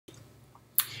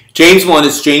James 1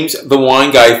 is James the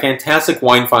Wine Guy. Fantastic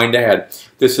wine find ahead.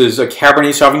 This is a Cabernet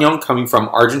Sauvignon coming from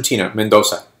Argentina,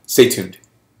 Mendoza. Stay tuned.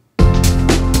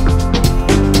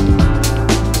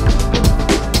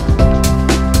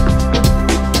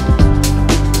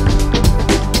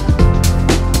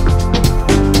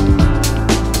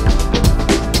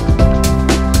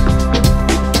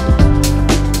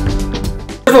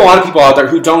 There's a lot of people out there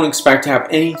who don't expect to have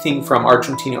anything from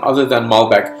Argentina other than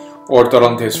Malbec or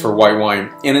Torrontés for white wine.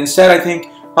 And instead, I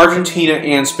think Argentina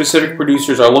and specific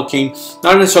producers are looking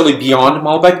not necessarily beyond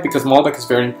Malbec, because Malbec is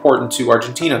very important to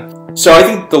Argentina. So I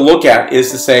think the look at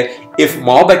is to say, if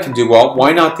Malbec can do well,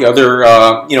 why not the other,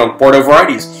 Bordeaux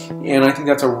varieties? And I think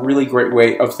that's a really great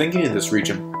way of thinking of this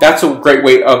region. That's a great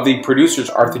way of the producers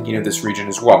are thinking of this region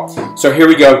as well. So here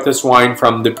we go, this wine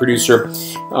from the producer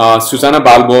Susana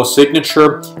Balbo,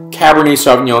 signature Cabernet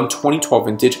Sauvignon 2012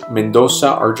 vintage, Mendoza,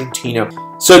 Argentina.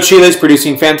 So Chile is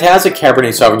producing fantastic Cabernet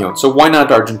Sauvignon, so why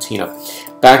not Argentina?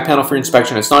 Back panel for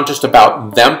inspection. It's not just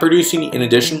about them producing, in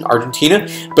addition, Argentina,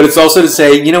 but it's also to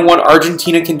say, you know what,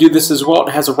 Argentina can do this as well.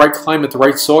 It has the right climate, the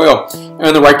right soil,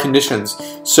 and the right conditions.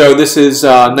 So this is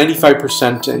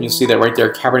 95%, and you'll see that right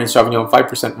there, Cabernet Sauvignon,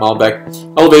 5%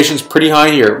 Malbec. Elevation's pretty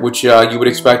high here, which you would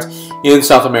expect in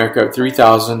South America,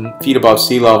 3,000 feet above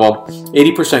sea level,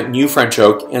 80% new French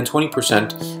oak, and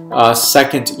 20%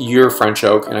 second year French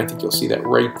oak, and I think you'll see that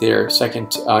right there,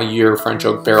 second year French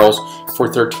oak barrels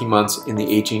for 13 months in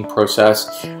the aging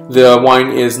process. The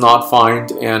wine is not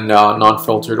fined and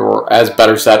non-filtered, or as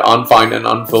better said, unfined and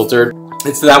unfiltered.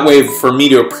 It's that way for me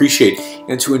to appreciate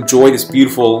and to enjoy this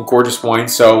beautiful, gorgeous wine.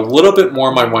 So a little bit more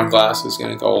of my wine glass is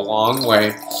going to go a long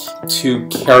way to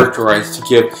characterize, to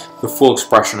give the full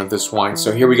expression of this wine.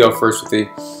 So here we go first with the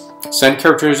scent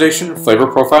characterization, flavor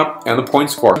profile, and the point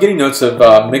score. I'm getting notes of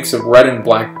a mix of red and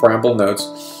black bramble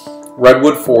notes,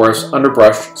 redwood forest,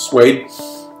 underbrush, suede,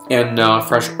 and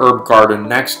fresh herb garden.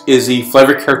 Next is the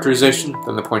flavor characterization,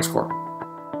 then the point score.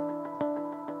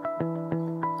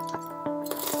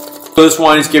 So this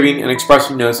wine is giving an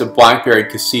expressive notes of blackberry,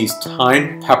 cassis,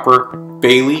 thyme, pepper,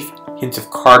 bay leaf, hint of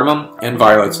cardamom, and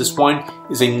violets. This wine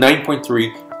is a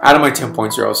 9.3 out of my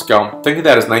 10.0 scale. Think of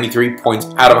that as 93 points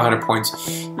out of 100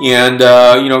 points. And,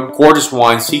 gorgeous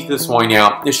wine. Seek this wine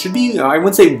out. It should be, I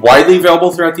wouldn't say widely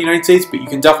available throughout the United States, but you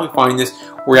can definitely find this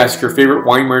or ask your favorite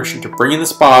wine merchant to bring in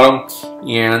this bottle,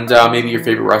 and maybe your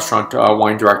favorite restaurant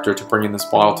wine director to bring in this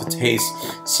bottle to taste.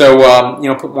 So,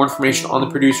 put more information on the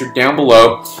producer down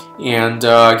below. And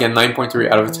again,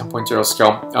 9.3 out of a 10.0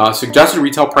 scale. Suggested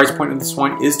retail price point of this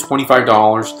wine is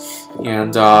 $25,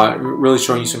 and really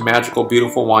showing you some magical,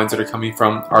 beautiful wines that are coming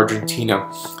from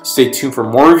Argentina. Stay tuned for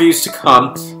more reviews to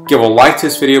come. Give a like to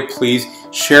this video, please.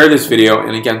 Share this video,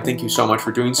 and again, thank you so much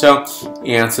for doing so.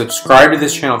 And subscribe to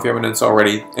this channel if you haven't done so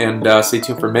already. And stay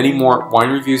tuned for many more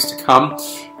wine reviews to come.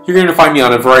 You're going to find me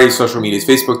on a variety of social medias: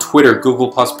 Facebook, Twitter,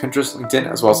 Google+, Pinterest,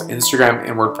 LinkedIn, as well as Instagram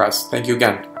and WordPress. Thank you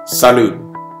again. Salud.